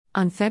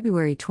On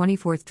February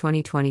 24,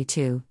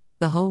 2022,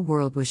 the whole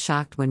world was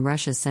shocked when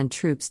Russia sent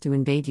troops to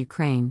invade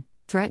Ukraine,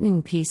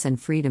 threatening peace and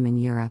freedom in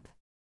Europe.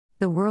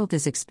 The world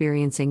is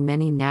experiencing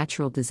many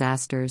natural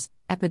disasters,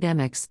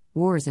 epidemics,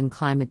 wars, and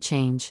climate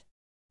change.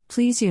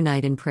 Please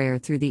unite in prayer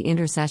through the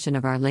intercession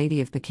of Our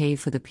Lady of Pakhav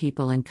for the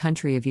people and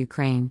country of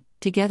Ukraine,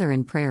 together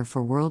in prayer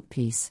for world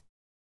peace.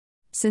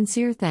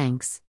 Sincere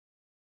thanks.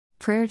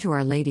 Prayer to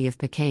Our Lady of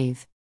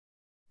Pakhav.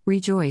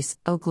 Rejoice,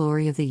 O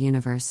glory of the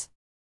universe.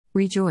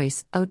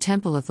 Rejoice, O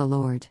temple of the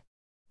Lord.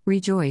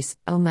 Rejoice,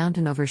 O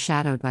mountain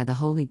overshadowed by the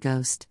Holy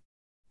Ghost.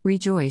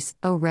 Rejoice,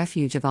 O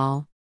refuge of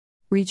all.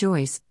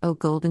 Rejoice, O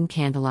golden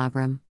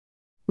candelabrum.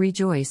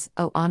 Rejoice,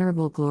 O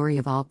honorable glory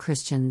of all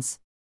Christians.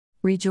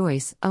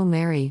 Rejoice, O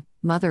Mary,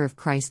 Mother of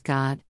Christ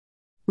God.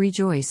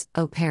 Rejoice,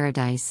 O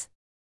paradise.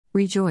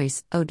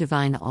 Rejoice, O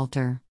divine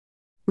altar.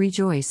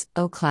 Rejoice,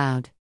 O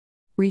cloud.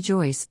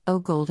 Rejoice, O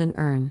golden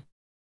urn.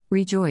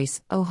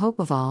 Rejoice, O hope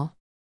of all.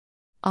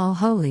 All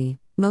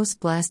holy,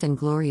 most blessed and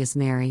glorious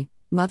Mary,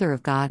 Mother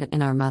of God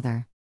and our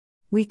Mother.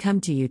 We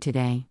come to you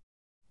today.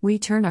 We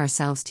turn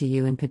ourselves to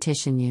you and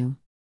petition you.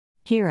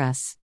 Hear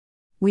us.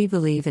 We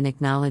believe and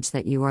acknowledge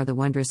that you are the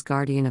wondrous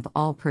guardian of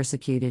all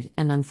persecuted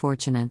and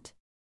unfortunate.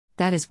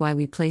 That is why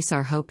we place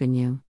our hope in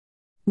you.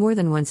 More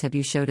than once have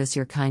you showed us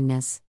your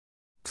kindness.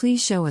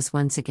 Please show us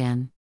once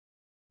again.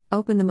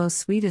 Open the most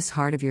sweetest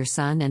heart of your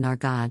Son and our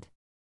God.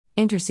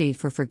 Intercede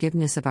for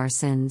forgiveness of our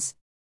sins.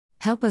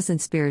 Help us in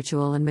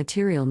spiritual and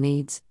material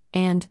needs,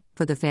 and,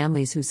 for the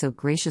families who so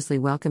graciously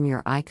welcome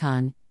your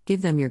icon,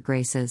 give them your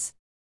graces.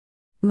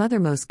 Mother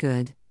most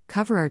good,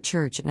 cover our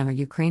church and our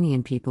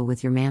Ukrainian people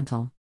with your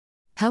mantle.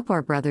 Help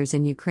our brothers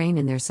in Ukraine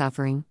in their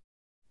suffering.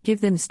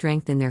 Give them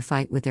strength in their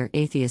fight with their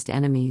atheist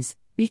enemies,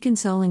 be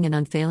consoling and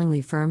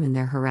unfailingly firm in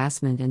their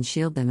harassment and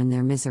shield them in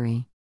their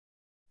misery.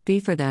 Be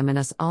for them and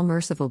us all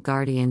merciful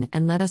guardian,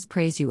 and let us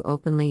praise you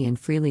openly and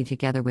freely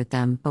together with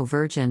them, O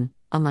Virgin,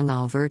 among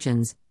all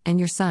virgins, and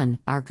your Son,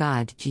 our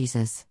God,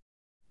 Jesus.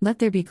 Let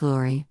there be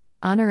glory,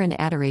 honor and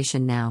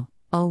adoration now,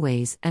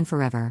 always, and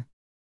forever.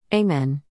 Amen.